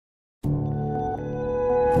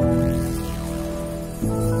You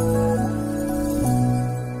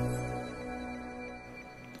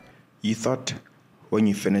thought when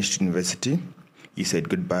you finished university, you said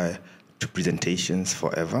goodbye to presentations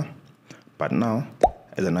forever. But now,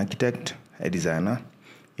 as an architect, a designer,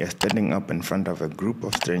 you're standing up in front of a group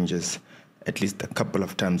of strangers at least a couple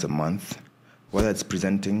of times a month, whether it's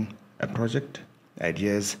presenting a project,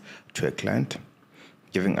 ideas to a client,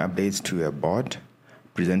 giving updates to a board,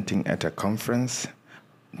 presenting at a conference,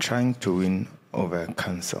 trying to win over a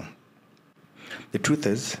council. The truth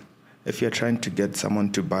is, if you're trying to get someone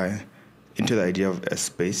to buy into the idea of a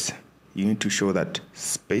space, you need to show that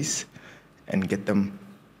space and get them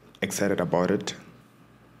excited about it.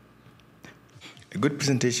 A good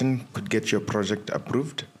presentation could get your project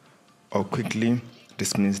approved or quickly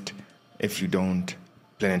dismissed if you don't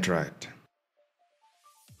plan it right.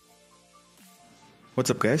 What's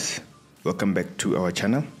up, guys? Welcome back to our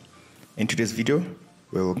channel. In today's video,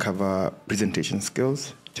 we will cover presentation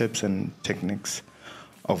skills, tips and techniques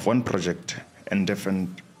of one project in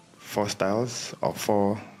different different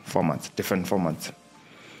formats.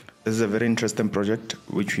 This is a very interesting project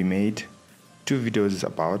which we made 2 videos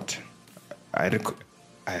about. I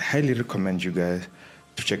highly recommend you guys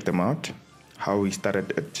to check them out, how we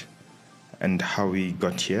started it and how we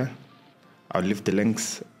got here. I'll leave the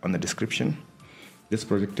links on the description. This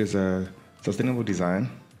project is a sustainable design,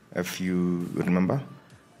 if you remember.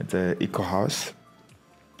 It's an eco house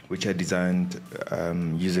which I designed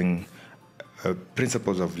using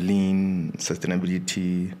principles of lean,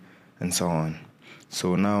 sustainability, and so on.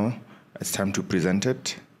 So now it's time to present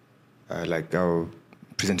it, like our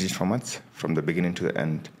presentation formats from the beginning to the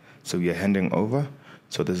end. So we are handing over.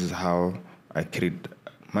 So this is how I carried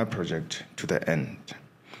my project to the end.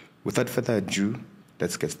 Without further ado,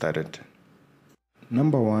 let's get started.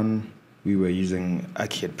 Number 1, we were using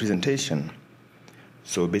Archicad presentation.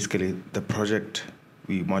 So basically the project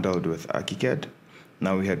we modeled with Archicad.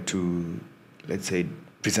 Now we had to, let's say,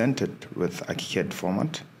 present it with Archicad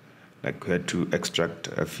format. Like we had to extract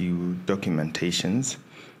a few documentations.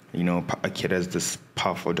 You know, Archicad has this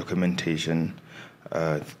powerful documentation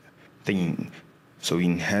thing. So we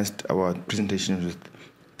enhanced our presentation with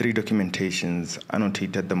 3 documentations,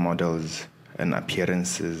 annotated the models and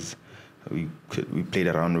appearances. We played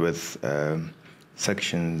around with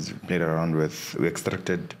sections, we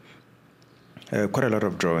extracted quite a lot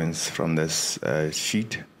of drawings from this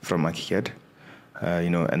sheet from Archicad,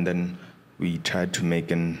 and then we tried to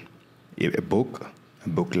make a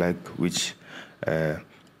book-like, which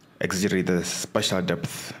exaggerated the spatial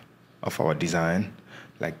depth of our design.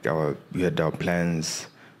 Like we had our plans,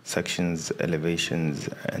 sections, elevations,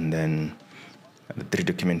 and then the 3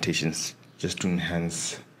 documentations just to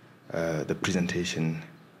enhance the presentation,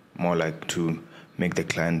 more like to make the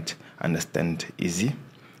client understand easy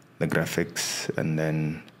the graphics, and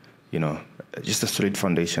then just a solid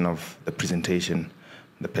foundation of the presentation,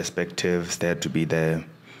 the perspectives they had to be there,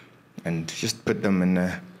 and just put them in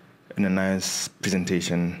a nice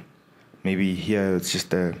presentation. Maybe here it's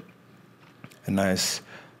just a nice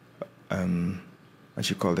a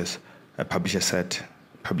publisher set,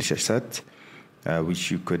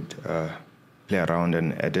 which you could play around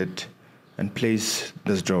and edit and place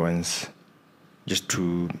those drawings just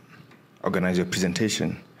to organize your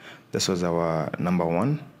presentation. This was our number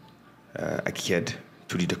 1, Archicad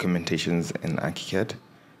 2D documentations in Archicad.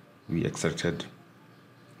 We extracted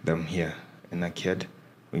them here in Archicad.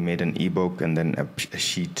 We made an ebook and then a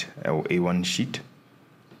sheet, or A1 sheet.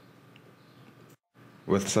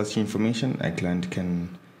 With such information, a client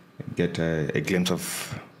can get a glimpse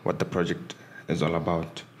of what the project is all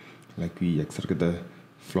about. Like we extracted the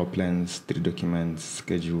floor plans, 3 documents,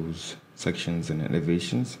 schedules, sections, and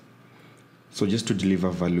elevations. So just to deliver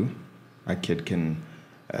value, Archicad can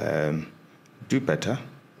do better.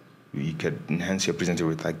 You could enhance your presentation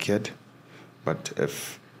with Archicad, but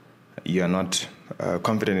if you are not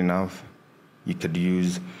confident enough, you could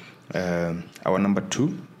use our number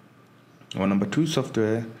 2. Our number 2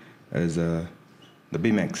 software is the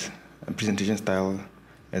Beamex. Presentation style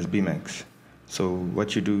is Beamex. So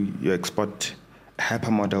what you do, you export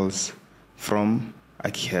hypermodels from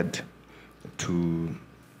Archicad to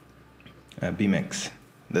Beamex.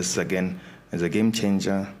 This again is a game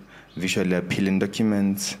changer, visually appealing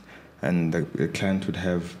documents, and the client would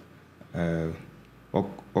have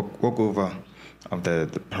walkover of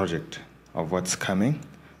the project, of what's coming.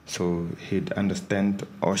 So he'd understand,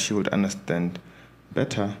 or she would understand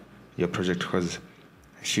better your project, because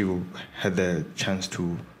she had the chance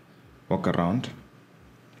to walk around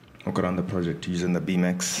the project using the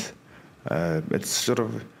Beamex. It's sort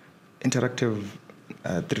of interactive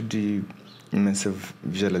 3D immersive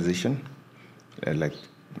visualization.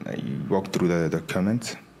 you walk through the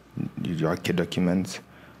documents, your key documents.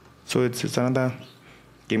 So it's another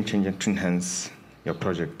game changer to enhance your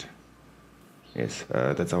project. Yes,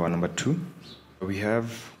 that's our number 2. We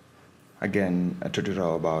have, again, a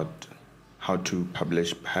tutorial about how to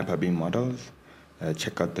publish Hyper-Beam models.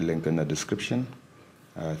 Check out the link in the description.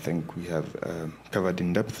 I think we have covered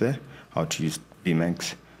in depth there how to use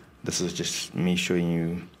BMX. This is just me showing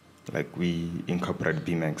you, like, we incorporate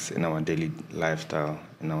BMX in our daily lifestyle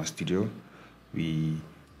in our studio. We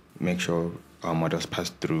make sure our models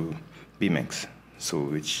pass through BMX. So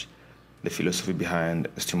which the philosophy behind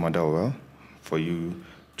is to model well for you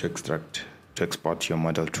to export your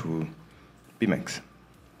model to BMX.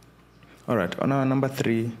 All right, on our number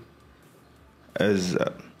 3 is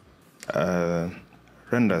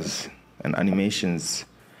renders and animations,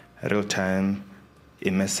 real-time,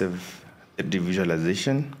 immersive 3D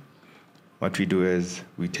visualization. What we do is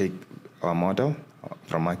we take our model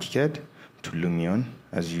from Archicad to Lumion,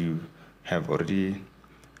 as you have already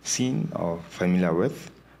seen or familiar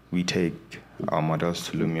with. We take our models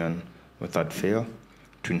to Lumion without fail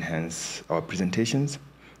to enhance our presentations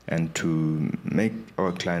and to make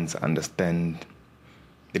our clients understand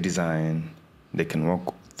the design. They can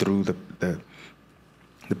walk through the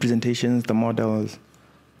presentations, the models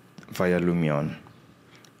via Lumion.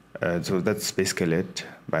 So that's basically it.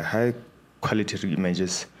 By high quality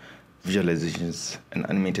images, visualizations, and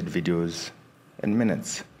animated videos in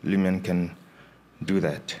minutes, Lumion can do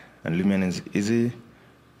that. And Lumion is easy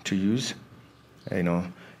to use.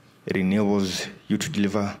 It enables you to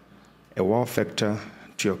deliver a wow factor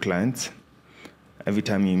to your clients. Every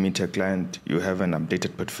time you meet a client, you have an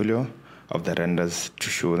updated portfolio of the renders to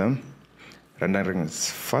show them. Rendering is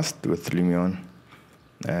fast with Lumion,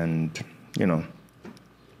 and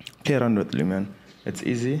play around with Lumion. It's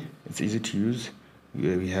easy to use.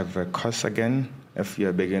 We have a course again. If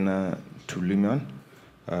you're a beginner to Lumion,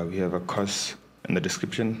 we have a course in the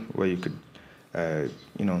description where you could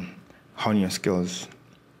hone your skills.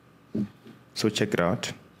 So check it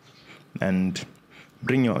out and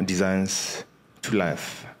bring your designs to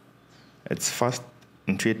life. It's fast,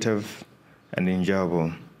 intuitive, and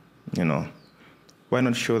enjoyable. Why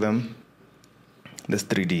not show them this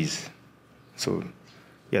 3Ds? So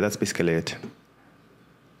yeah, that's basically it.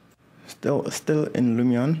 Still in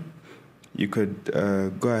Lumion, you could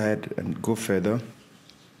go ahead and go further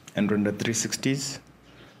and render 360s,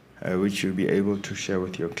 which you'll be able to share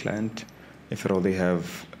with your client if at all they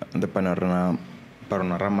have the panorama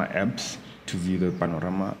apps to view the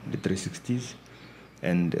panorama, the 360s,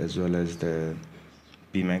 and as well as the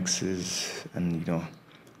BMXs and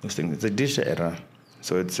those things. It's a digital era,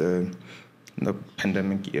 so it's the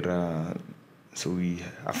pandemic era, so we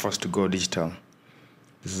are forced to go digital.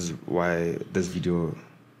 This is why this video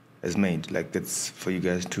is made. Like, it's for you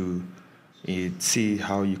guys to see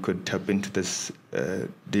how you could tap into this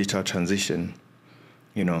digital transition.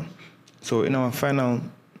 So in our final,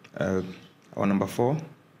 our number 4,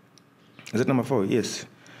 is it number 4? Yes,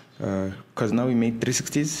 because now we made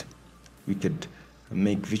 360s, we could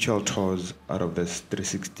make virtual tours out of this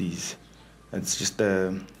 360s. It's just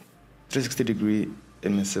a 360-degree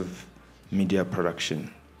immersive media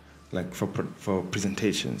production, like for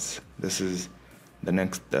presentations. This is the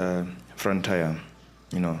next frontier,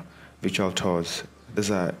 virtual tours.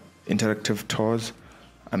 These are interactive tours,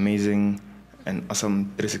 amazing and awesome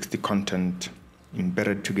 360 content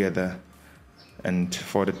embedded together and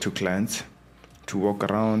forwarded to clients to walk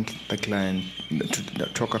around the client, to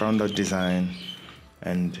talk around the design,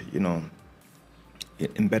 and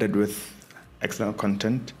embedded with external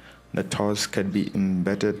content. The tours can be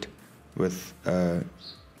embedded with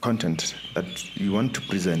content that you want to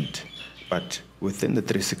present, but within the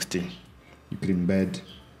 360 you could embed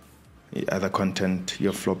other content,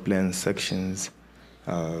 your floor plans, sections,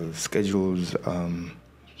 schedules,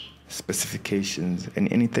 specifications,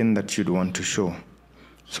 and anything that you'd want to show.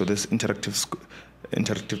 So this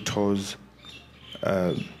interactive tours,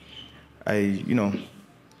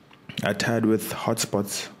 I tied with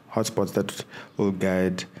hotspots that will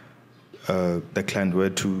guide the client where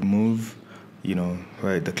to move,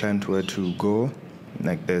 where the client where to go,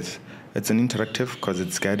 like this. It's an interactive because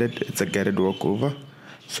it's guided. It's a guided walkover.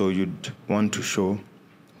 So you'd want to show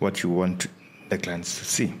what you want the clients to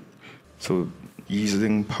see. So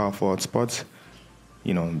using powerful hotspots,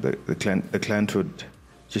 the client would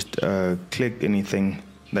just click anything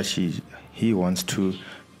that he wants to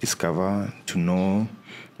discover, to know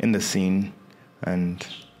in the scene, and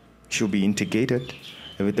she'll be integrated.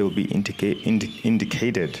 Everything will be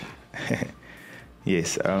indicated.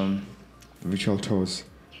 Yes, virtual tours.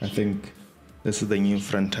 I think this is the new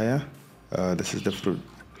frontier This is the fruit,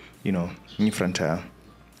 new frontier,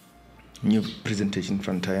 new presentation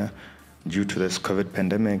frontier due to this COVID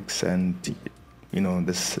pandemics and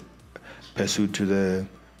this pursuit to the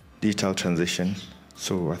digital transition.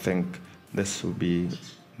 So I think this will be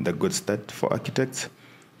the good start for architects,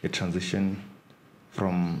 a transition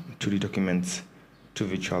from 2D documents to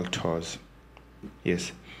virtual tours.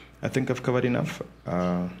 Yes, I think I've covered enough.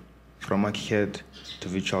 From ArchiCAD to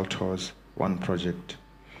virtual tours, one project.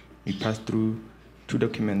 We passed through 2D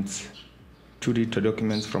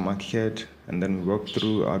documents from ArchiCAD, and then we walked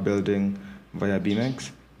through our building via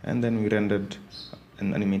BMX, and then we rendered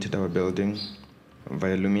and animated our building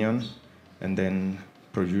via Lumion, and then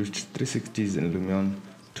produced 360s in Lumion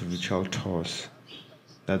to virtual tours.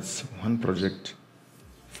 That's one project,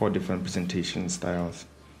 4 different presentation styles.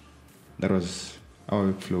 That was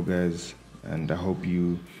our workflow, guys, and I hope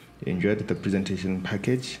you enjoyed the presentation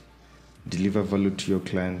package. Deliver value to your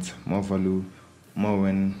clients, more value, more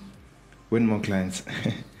win more clients.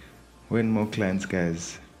 Win more clients,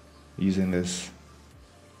 guys. Using this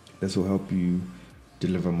will help you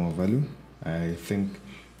deliver more value. I think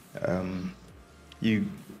you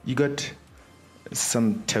got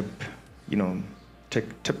some tip and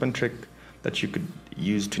trick that you could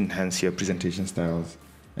use to enhance your presentation styles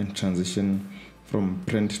and transition from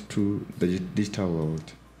print to the digital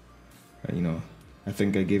world. I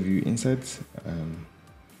think I gave you insights.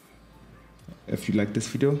 If you like this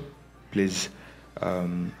video, please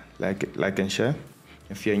like and share.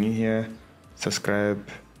 If you're new here, subscribe.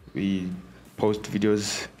 We post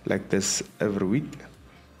videos like this every week,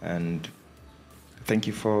 and thank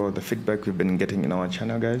you for the feedback we've been getting in our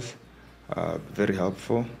channel, guys. Very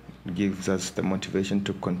helpful. It gives us the motivation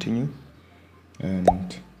to continue.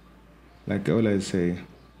 And like I always say,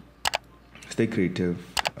 stay creative.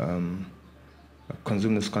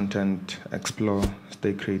 Consume this content, explore,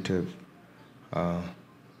 stay creative.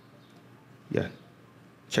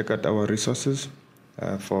 Check out our resources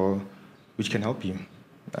for which can help you.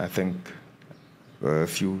 I think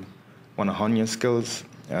if you want to hone your skills,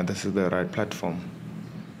 this is the right platform.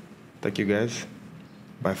 Thank you, guys.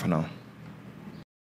 Bye for now.